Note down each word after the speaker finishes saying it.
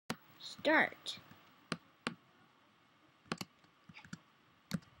Start.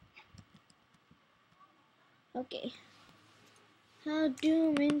 Okay.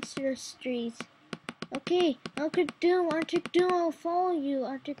 ArcticDoom Industries. Okay, ArcticDoom, I'll follow you,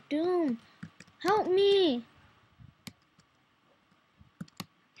 ArcticDoom. Help me!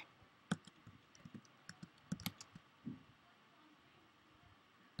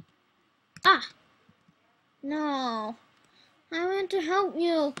 Ah! No. I want to help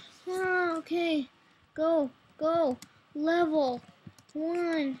you. Ah, okay. Go. Level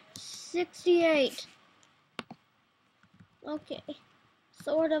 168. Okay.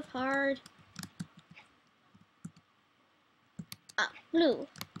 Sort of hard. Blue.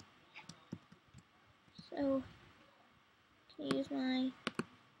 So, can use my...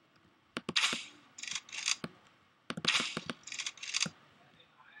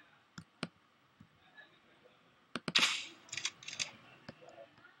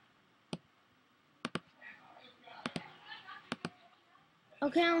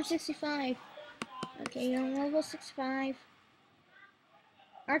 Okay, I'm 65. Okay, you're on level 65.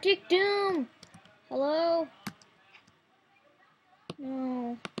 ArcticDoom! Hello?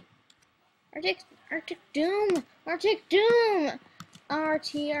 No. ArcticDoom! ArcticDoom!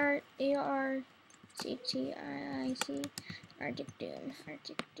 RTRARTTIIC. ArcticDoom.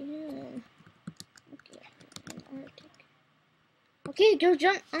 Okay, Arctic. Okay, go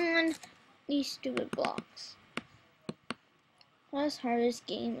jump on these stupid blocks. Last hardest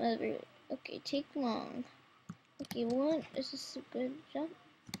game ever. Okay, take long. Okay, what? Is this a good jump?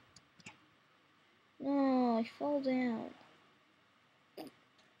 No, I fall down.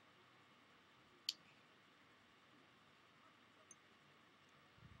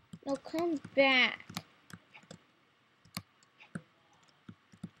 No, come back.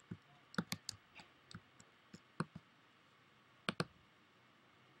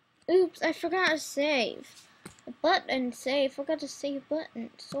 Oops, I forgot to save. The button save. Forgot to save button.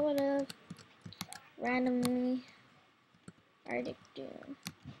 Sort of. Randomly. ArcticDoom.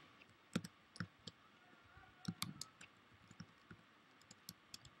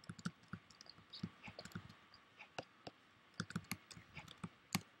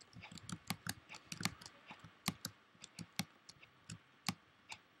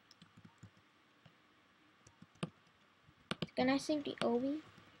 Can I save the Obby?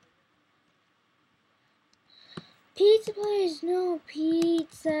 Pizza place, no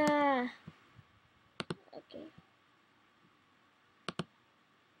pizza. Okay.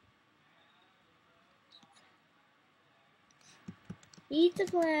 Pizza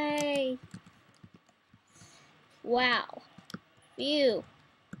place. Wow. Phew.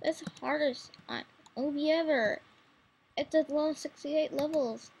 That's the hardest Obby ever. It's at level 68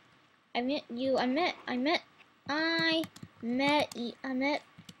 levels. I met you. I met ArcticDoom.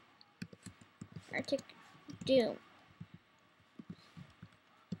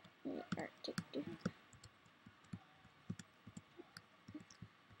 ArcticDoom.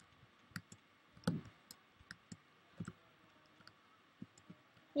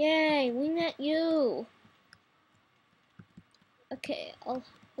 Yay, we met you. Okay, I'll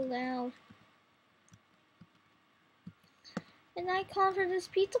allow an icon for this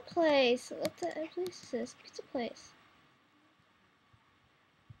pizza place. What the place is this? Pizza place.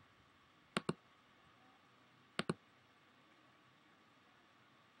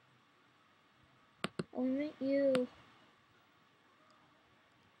 Oh, I met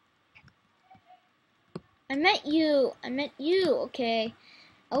you. I met you. Okay.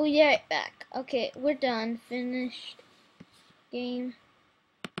 I'll be right back. Okay, we're done. Finished game.